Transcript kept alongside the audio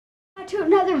to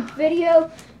another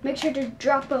video. Make sure to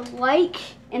drop a like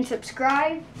and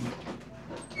subscribe.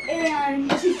 And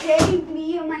today,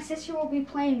 me and my sister will be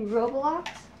playing Roblox.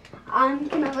 I'm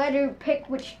gonna let her pick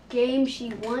which game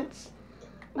she wants.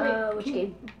 Which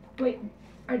game? Wait,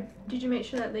 did you make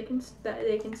sure that they can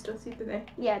still see through there?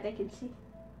 Yeah, they can see.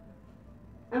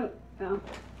 Oh.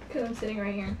 Because I'm sitting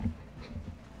right here.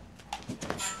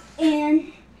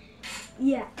 And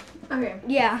yeah. Okay.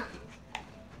 Yeah.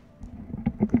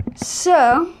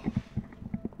 So,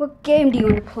 what game do you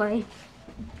want to play?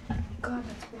 God,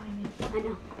 that's blinding. I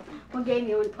know. What game do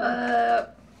you want to play?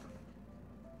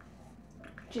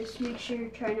 Just make sure,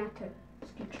 try not to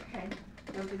scoot your head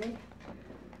over there.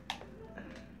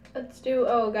 Let's do,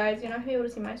 oh guys, you're not going to be able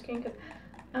to see my screen because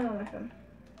I'm on my phone.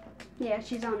 Yeah,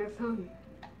 she's on her phone.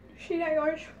 She got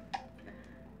yours.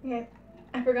 Okay.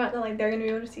 I forgot that they're going to be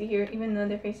able to see here even though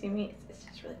they're facing me. It's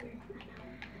just really weird.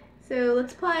 So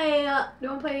let's play, do you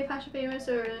want to play Fashion Famous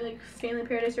or Family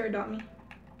Paradise or Adopt Me?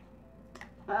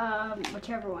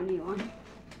 Whichever one you want.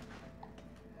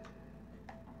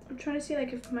 I'm trying to see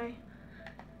if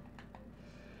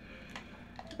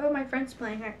my friend's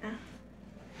playing right now.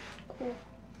 Cool.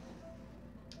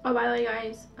 Oh, by the way,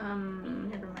 guys,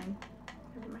 never mind.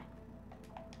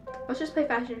 Let's just play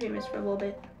Fashion Famous for a little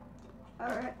bit.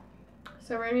 Alright.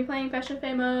 So we're gonna be playing Fashion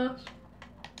Famous.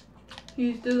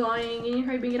 He's designing. Can you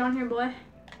hurry and get on here, boy?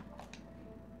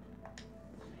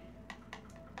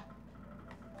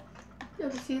 You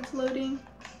can see it's loading.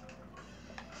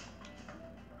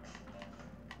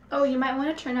 Oh, you might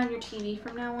want to turn on your TV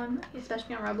from now on,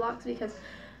 especially on Roblox, because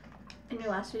in your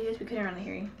last videos we couldn't really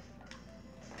hear you.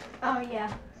 Oh,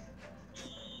 yeah.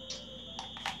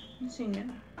 Let's see now.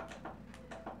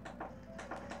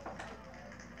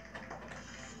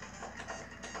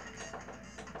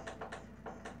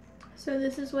 So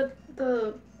this is what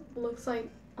the looks like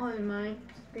on my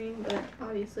screen, but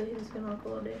obviously it's gonna look a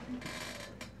little different.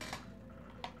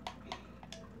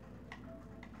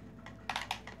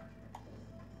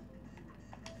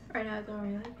 Right now I don't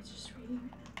really it's just reading.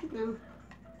 No.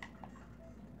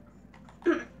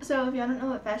 So if y'all don't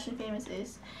know what Fashion Famous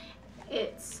is,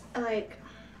 it's or if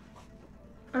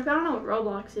y'all don't know what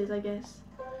Roblox is, I guess.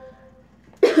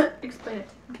 Explain it.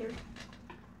 Okay.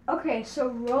 Okay,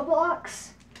 so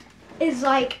Roblox is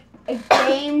like a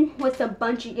game with a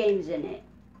bunch of games in it.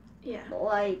 Yeah.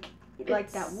 Like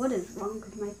that. What is wrong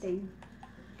with my thing?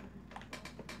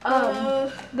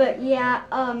 But yeah,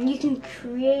 you can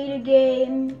create a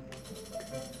game.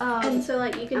 And so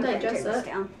you can dress up.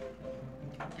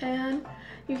 And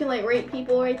you can rate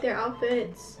people, rate their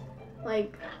outfits.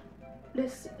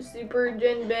 This super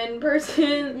Gen Ben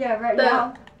person. Yeah, right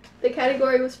now. The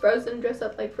category was Frozen, dress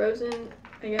up like Frozen,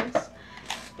 I guess.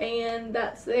 And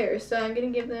that's there. So I'm gonna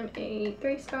give them a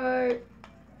 3-star.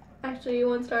 Actually,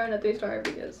 1 star and a 3-star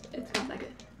because it's not that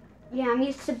good. Yeah, I'm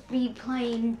used to be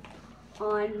playing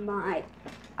on my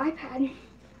iPad.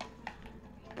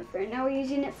 But right now we're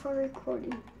using it for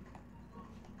recording.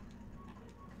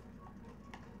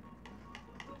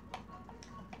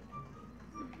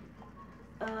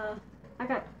 I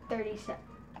got 37.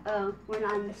 We're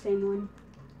not on the same one.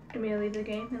 I'm gonna leave the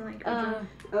game and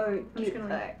alright,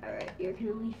 you're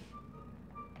gonna leave.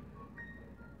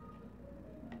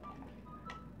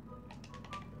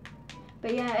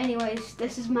 But yeah, anyways,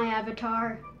 this is my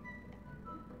avatar.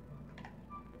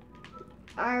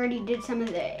 I already did some of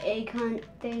the egg hunt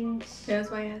things. Yeah,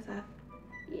 that's why he has that.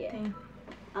 Yeah, thing.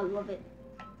 I love it.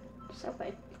 So I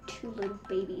have 2 little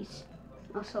babies.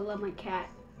 Also love my cat.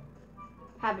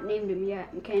 Haven't named him yet.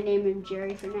 I'm gonna name him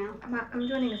Jerry for now. I'm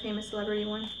joining a famous celebrity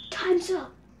one. Time's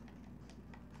up.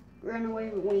 Runaway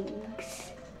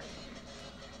wings.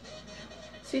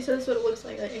 See, so this is what it looks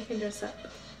like. You can dress up.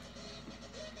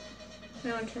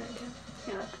 No one can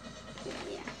tell.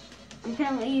 Yeah. I'm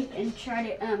gonna leave and try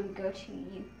to go to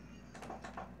you.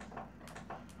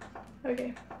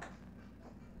 Okay.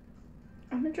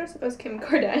 I'm gonna dress up as Kim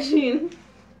Kardashian.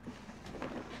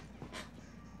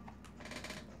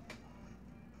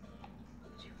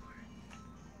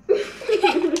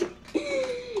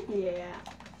 Yeah.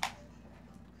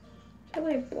 I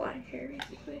have black hair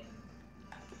basically.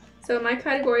 So my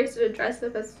category is to dress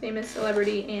up as famous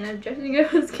celebrity, and I'm dressing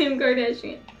up as Kim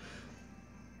Kardashian.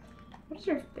 What's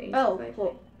your face? Oh,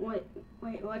 well,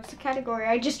 wait, what's the category?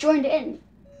 I just joined in.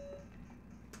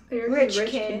 Rich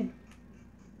kid.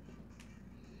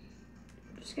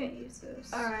 I'm just gonna use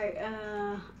those. Alright,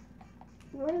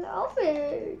 where are the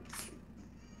outfits?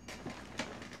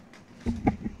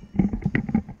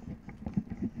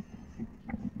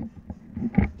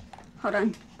 Hold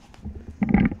on.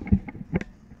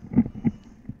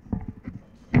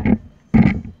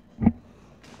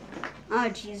 Oh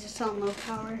Jesus, on low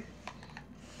power.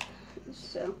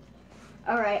 So,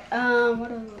 all right.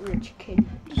 What a rich kid.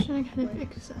 Just trying to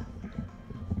fix that.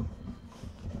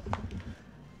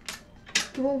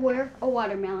 Will wear a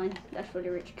watermelon. That's what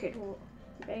a rich kid will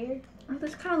wear. Oh,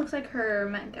 this kind of looks like her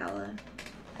Met Gala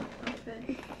outfit.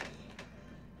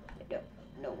 I don't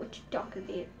know what you're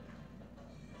talking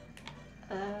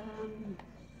about.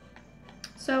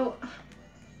 So,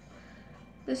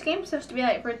 this game's supposed to be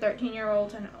like for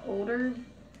 13-year-olds and older,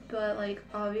 but like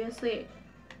obviously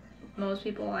most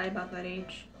people lie about that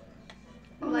age.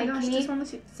 Oh my gosh, this one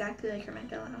looks exactly like her Met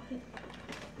Gala outfit.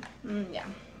 Yeah.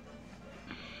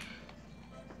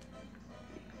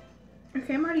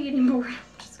 Okay, I'm already getting bored. I'm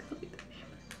just gonna leave.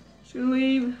 Just gonna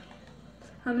leave.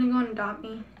 I'm gonna go and adopt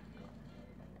me.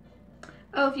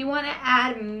 Oh, if you want to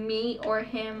add me or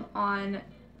him on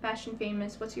Fashion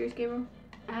Famous, what's yours, Gabriel?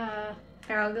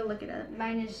 Here, I'll go look it up.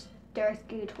 mine is Darth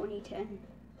Goo 2010.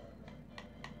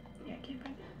 Yeah, I can't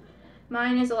find it.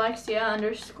 Mine is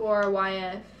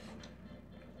Alexia_YF.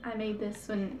 I made this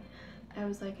when I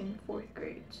was like in 4th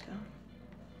grade, so.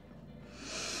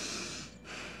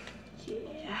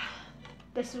 Yeah.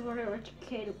 This is what a rich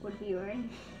kid would be wearing.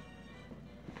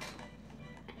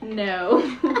 No.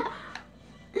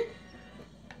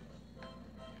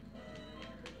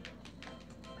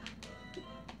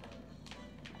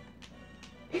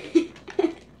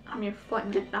 I'm your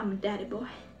fun. I'm a daddy boy.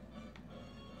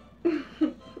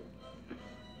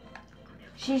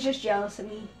 She's just jealous of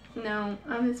me. No,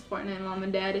 I'm his Fortnite mom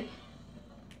and daddy.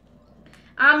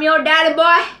 I'm your daddy boy.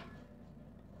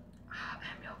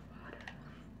 I'm your father.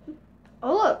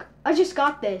 Oh look, I just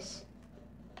got this.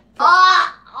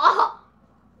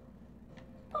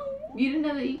 You didn't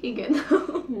know that you can get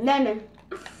those. No.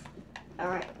 All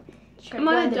right. Come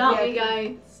on, adopt me,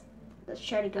 guys. Let's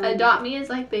try to go. Adopt me is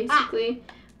like basically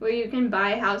where you can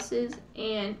buy houses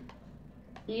and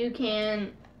you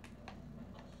can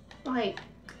like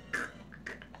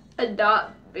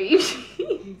adopt babies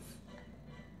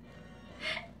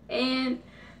and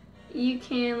you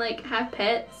can like have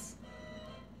pets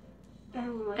I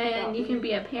don't like and Adopt you Me. can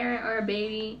be a parent or a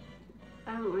baby.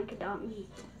 I don't like Adopt Me.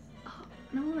 Oh,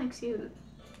 no one likes you.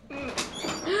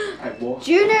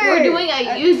 Junior! We're doing a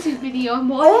YouTube video,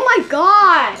 boy. Oh my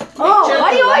god! Oh, sure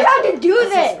why do you to always like have to do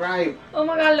this? Subscribe. Oh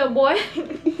my god, little boy.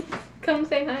 Come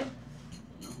say hi.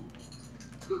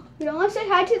 You don't want to say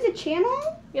hi to the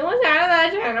channel? You want to say hi to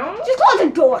that channel? Just close the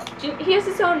door. He has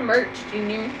his own merch,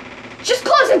 Junior. Just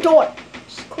close the door.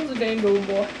 Just close the dang door,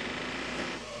 boy.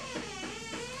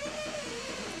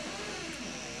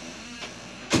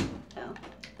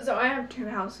 So I have 2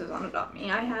 houses on Adopt Me.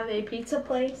 I have a pizza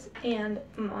place and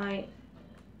my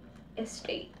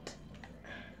estate.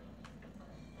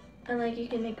 And like you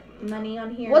can make money on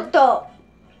here. What the?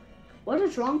 What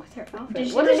is wrong with her outfit? Did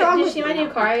you What is wrong did with you see my your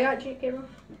new car outfit? I got you, Gabriel?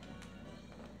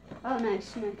 Oh,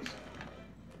 nice.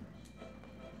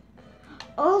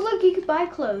 Oh, look, you can buy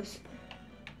clothes.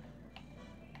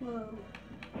 Whoa.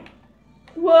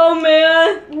 Whoa,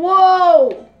 man.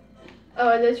 Whoa! Oh,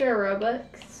 are those your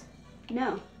Robux?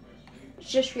 No. It's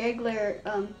just regular,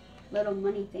 little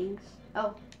money things.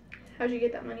 Oh, How'd you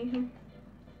get that money?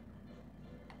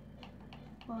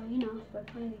 well, you know, by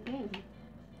playing the game.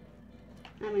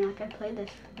 I mean, like, I played this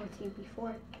with you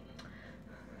before.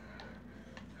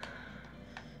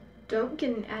 Don't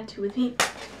get an attitude with me.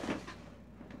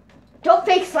 Don't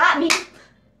fake slap me!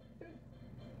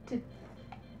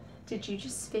 Did you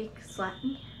just fake slap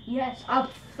me? Yes, I'll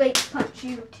fake punch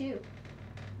you, too.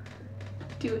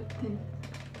 Do it then.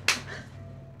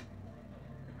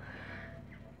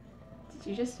 Did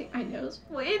you just stick my nose?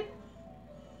 Wait.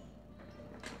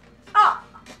 Ah!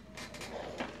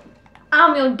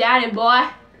 I'm your daddy, boy.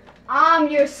 I'm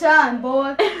your son,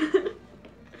 boy.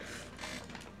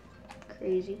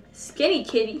 Crazy. Skinny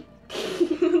kitty.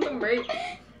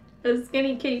 A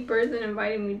skinny kitty person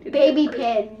invited me to Baby their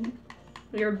party. pin.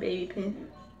 You're a baby pin.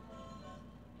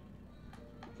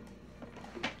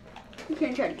 I'm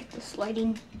gonna try to get this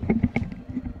lighting.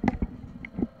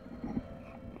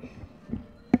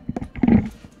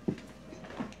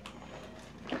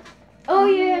 Oh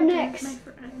yeah, next. My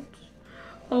friends.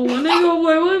 I wanna go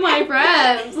play with my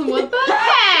friends. What the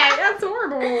heck? That's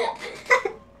horrible.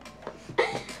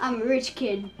 I'm a rich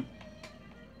kid.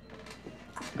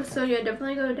 So yeah,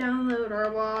 definitely go download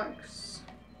Roblox.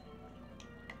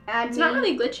 Add It's me. not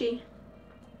really glitchy.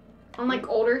 On like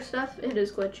older stuff, it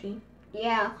is glitchy.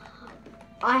 Yeah.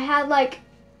 I had like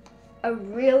a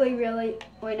really, wait,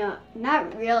 no,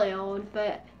 not really old,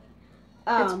 but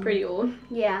It's pretty old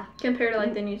Yeah, compared to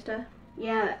like the new stuff.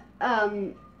 yeah.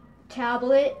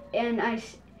 Tablet, and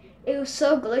it was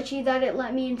so glitchy that it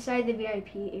let me inside the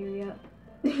VIP area.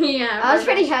 Yeah. I was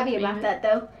pretty happy about that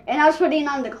though. And I was putting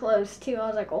on the clothes too. I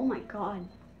was like, oh my god.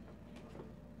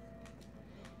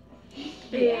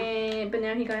 Yeah. But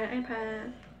now he got an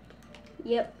iPad.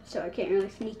 Yep, so I can't really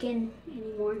sneak in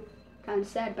anymore. Kind of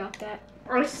sad about that.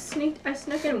 I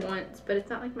snuck in once, but it's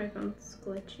not like my phone's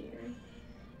glitchy.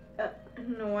 I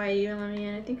don't know why you let me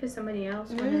in. I think because somebody else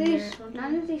went in there at one time.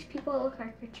 None of these people look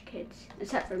like rich kids,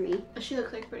 except for me. She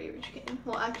looks like a pretty rich kid.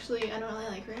 Well, actually, I don't really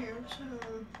like her hair,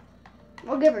 so...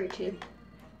 We'll give her 2.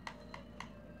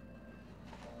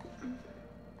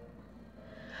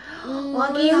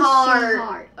 Lucky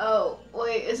Heart. Oh,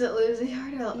 wait, is it Lucy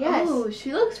Heart? Yes. Oh,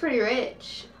 she looks pretty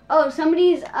rich. Oh,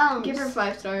 somebody's Give her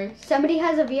 5 stars. Somebody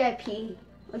has a VIP.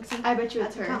 Let's see. I bet you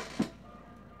it's At the her. top.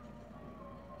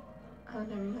 Oh,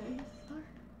 never mind.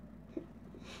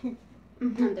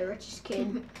 I'm the richest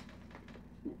kid.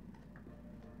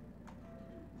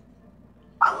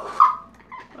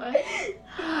 What?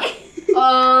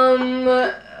 I'll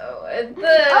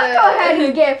go ahead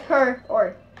and give her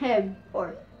or him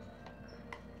or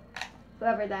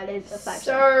whoever that is a 5 star.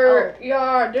 Sir,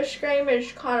 yeah, this game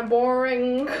is kind of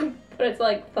boring, but it's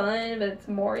like fun, but it's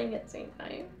boring at the same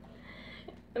time.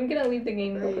 I'm gonna leave the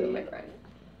game real quick with my friend.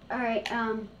 All right,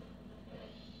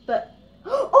 but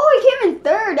oh, he came in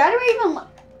 3rd. I don't even.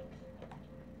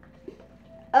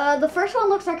 The first one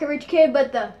looks like a rich kid,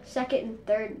 but the 2nd and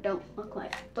 3rd don't look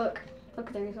like. Look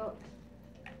at the results.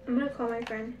 I'm gonna call my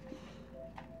friend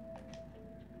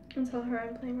and tell her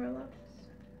I'm playing Roblox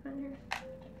on her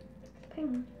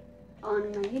thing. On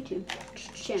my YouTube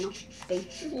channel thing.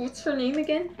 What's her name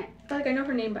again? I feel like I know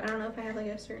her name, but I don't know if I have like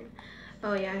a certain.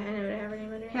 Oh yeah, I know what I have her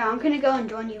name under. Here, I'm gonna go and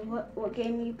join you. What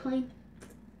game are you playing?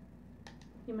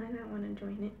 You might not want to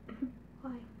join it.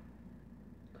 Why?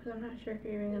 Because I'm not sure if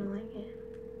you're even gonna like it.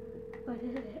 What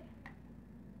is it?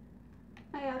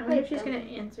 Oh, yeah, I wonder if she's gonna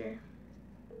answer.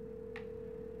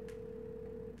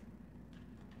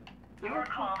 Your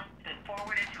call has been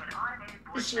forwarded to an automated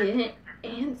voice She message didn't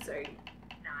system. answer.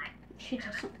 She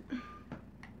doesn't.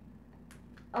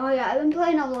 Oh yeah, I've been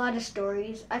playing a lot of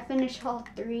stories. I finished all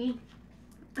 3.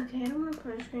 Okay, I don't want to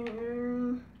play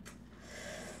screen.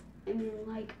 I mean,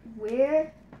 like,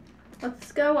 where?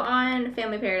 Let's go on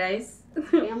Family Paradise.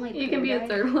 Family You can be a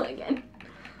Paradise? 3rd one again.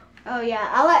 Oh yeah,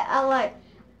 I like.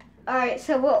 All right,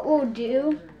 so what we'll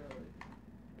do?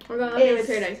 We're going on Family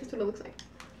Paradise. That's what it looks like.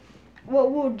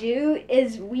 What we'll do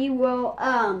is we will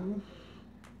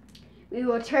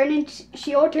turn into.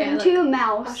 She'll turn into a I'll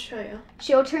mouse. show you.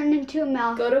 She'll turn into a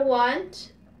mouse. Go to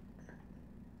want,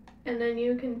 and then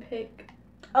you can pick.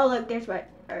 Oh look, there's what.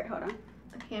 All right, hold on.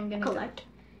 Okay, I'm gonna Collect.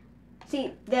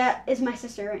 See, that is my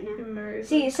sister right now. Immerse.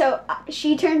 See, so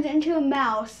she turns into a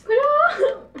mouse.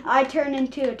 Oh, I turn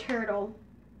into a turtle.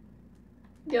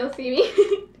 y'all see me?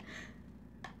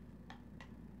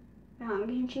 No, I'm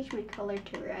gonna change my color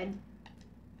to red.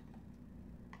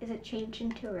 Is it changed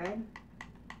into red?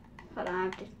 Hold on, I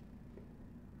have to.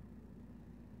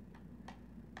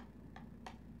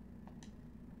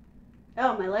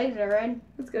 Oh, my legs are red.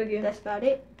 Let's go again. That's about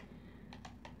it.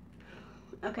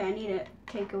 Okay, I need to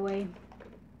take away.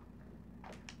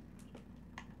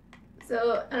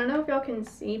 So, I don't know if y'all can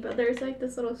see, but there's like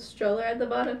this little stroller at the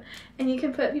bottom, and you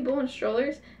can put people in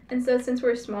strollers, and so since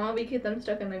we're small, we get them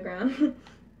stuck in the ground.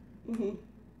 Mhm.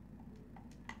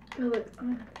 Oh look, oh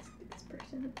my god, this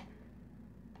person.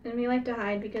 And we like to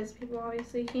hide because people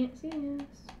obviously can't see us.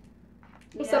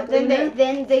 What's up, Luna?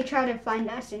 Then they try to find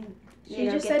us and She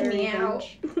just said meow.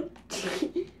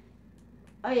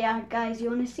 Oh yeah, guys, you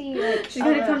want to see? Like, She's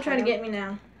gonna come try to get me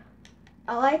now.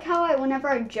 I like how whenever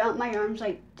I jump, my arms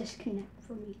like disconnect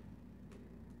from me.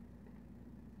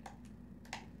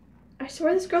 I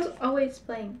swear this girl's always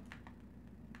playing.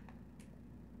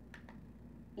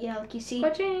 Yeah, like you see,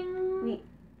 Watching.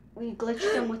 we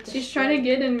glitched them with the. She's trying to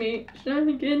get in me. She's trying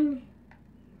to get in me.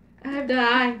 I have to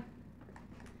hide.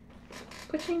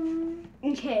 Watching.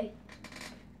 Okay.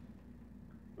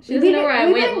 She doesn't know where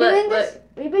I went. Look.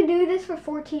 We've been doing this for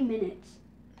 14 minutes.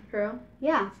 For real?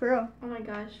 Yeah, for real. Oh my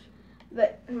gosh.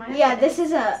 But Am I yeah, this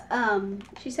is a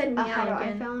She said a meow hideout I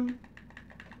again. found.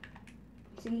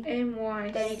 See,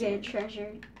 M-Y. then you get a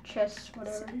treasure chest,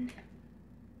 whatever.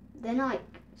 Then I like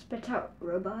spits out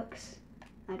Robux.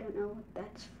 I don't know what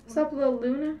that's for. What's up, little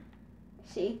Luna?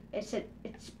 See, it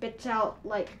spits out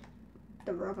like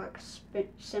the Robux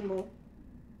symbol.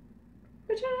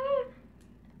 Which one?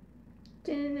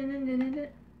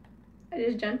 I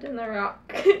just jumped in the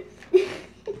rock.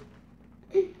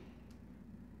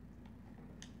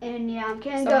 And yeah, I'm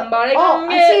gonna Somebody go. Oh, come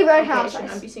I see get- Red okay, House. I should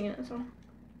not be singing that song.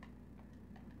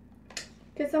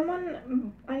 Could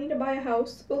someone? I need to buy a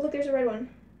house. Oh look, there's a red one.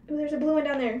 Oh, there's a blue one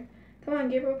down there. Come on,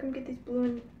 Gabriel, come get these blue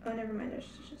and. Oh, never mind. There's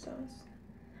just those.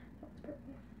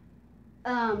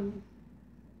 Purple.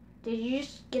 Did you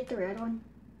just get the red one?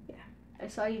 Yeah. I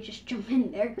saw you just jump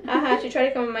in there. She tried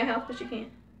to come in my house, but she can't.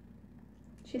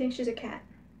 She thinks she's a cat.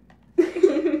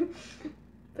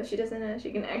 But she doesn't know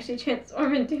she can actually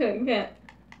transform into a cat.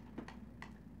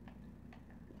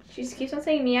 She just keeps on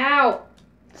saying meow.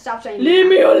 Stop saying Leave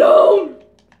me alone!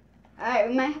 Alright,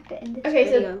 we might have to end this Okay,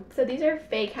 video. so these are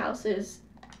fake houses.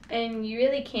 And you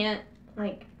really can't,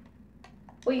 like...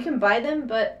 Well, you can buy them,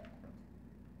 but...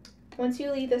 Once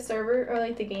you leave the server, or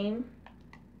like the game...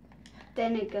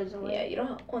 Then it goes away. Yeah, you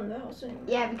don't own the house anymore.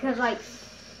 Yeah, because like,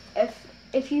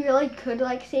 if you really could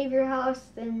like save your house,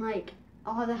 then like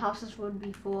all the houses would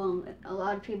be full and a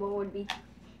lot of people would be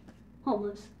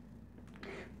homeless.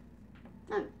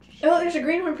 Oh, there's a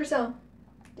green one for sale.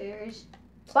 There's.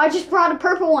 But I just brought a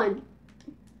purple one.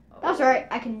 That's alright.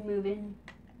 I can move in.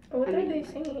 Oh, what are they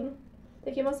saying?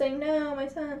 They keep on saying, no, my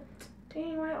son.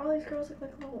 Dang, why all these girls look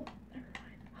like little... Never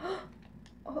mind.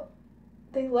 Oh,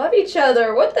 they love each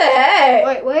other. What the heck?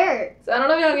 Wait, where? So I don't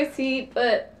know if y'all can see,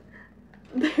 but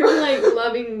they're like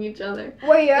loving each other.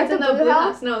 Where you're at It's the in blue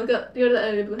house? No, go to the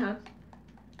other blue house.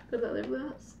 Go to the other blue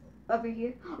house. Over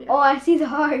here. Yeah. Oh, I see the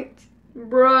heart.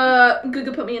 Bruh.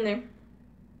 Guga, put me in there.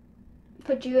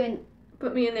 Put you in.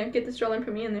 Put me in there. Get the stroller and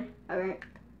put me in there. Alright.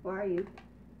 Where are you?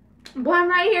 Boy, I'm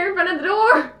right here in front of the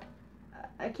door.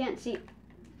 I can't see.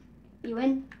 You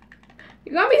in?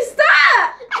 You got me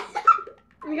stuck.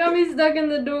 You got me stuck in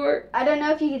the door. I don't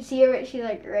know if you can see her, but she's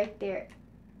like right there.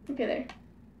 Okay,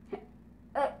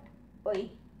 there.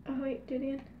 Wait. Oh, wait, do it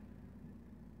again.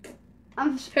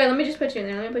 I'm. Here, let me just put you in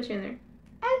there. Let me put you in there.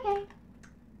 Okay.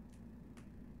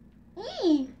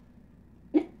 Eee.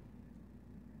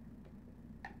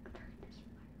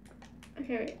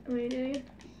 Okay, wait. Let me do it again.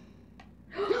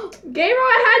 Gabriel,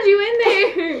 I had you in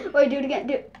there. Wait, do it again.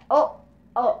 Do it. Oh,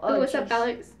 What's up, jeez.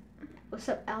 Alex? What's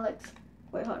up, Alex?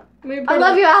 Wait, hold on. Maybe I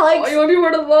love you, Alex. Oh, you want to be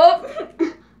part of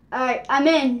love? Alright, I'm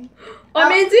in.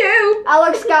 I'm in too.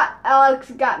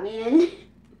 Alex got me in.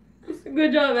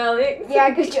 Good job, Alex. Yeah,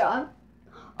 good job.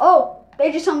 Oh,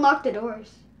 they just unlocked the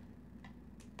doors.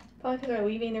 Probably because they're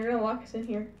leaving. They're gonna lock us in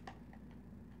here.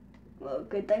 Well,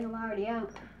 good thing I'm already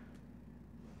out.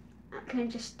 I'm gonna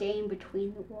just stay in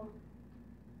between the wall.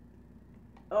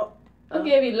 Oh. I'll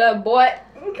give you love, boy.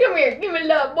 Come here, give me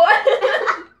love, boy.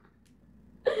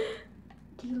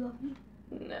 Do you love me?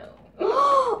 No.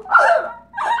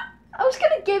 I was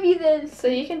gonna give you this. So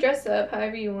you can dress up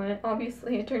however you want.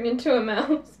 Obviously, I turned into a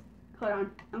mouse. Hold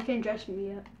on, I'm gonna dress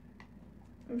me up.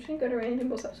 I'm just gonna go to random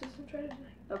people's houses and try to tonight.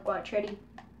 Look, watch, ready?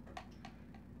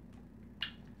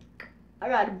 I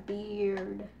got a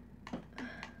beard.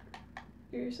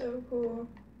 You're so cool.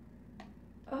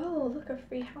 Oh, look, a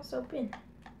free house open.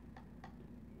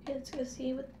 Let's go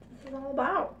see what this is all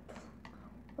about.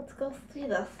 Let's go see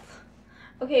this.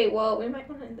 Okay, well, we might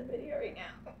want to end the video right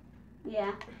now.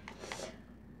 Yeah.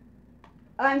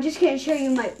 I'm just gonna show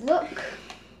you my look.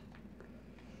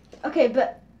 Okay,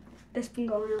 but this has been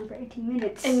going on for 18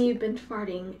 minutes. And you've been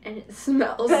farting, and it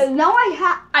smells. No,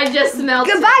 I I just smelled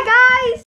it. Goodbye, guys!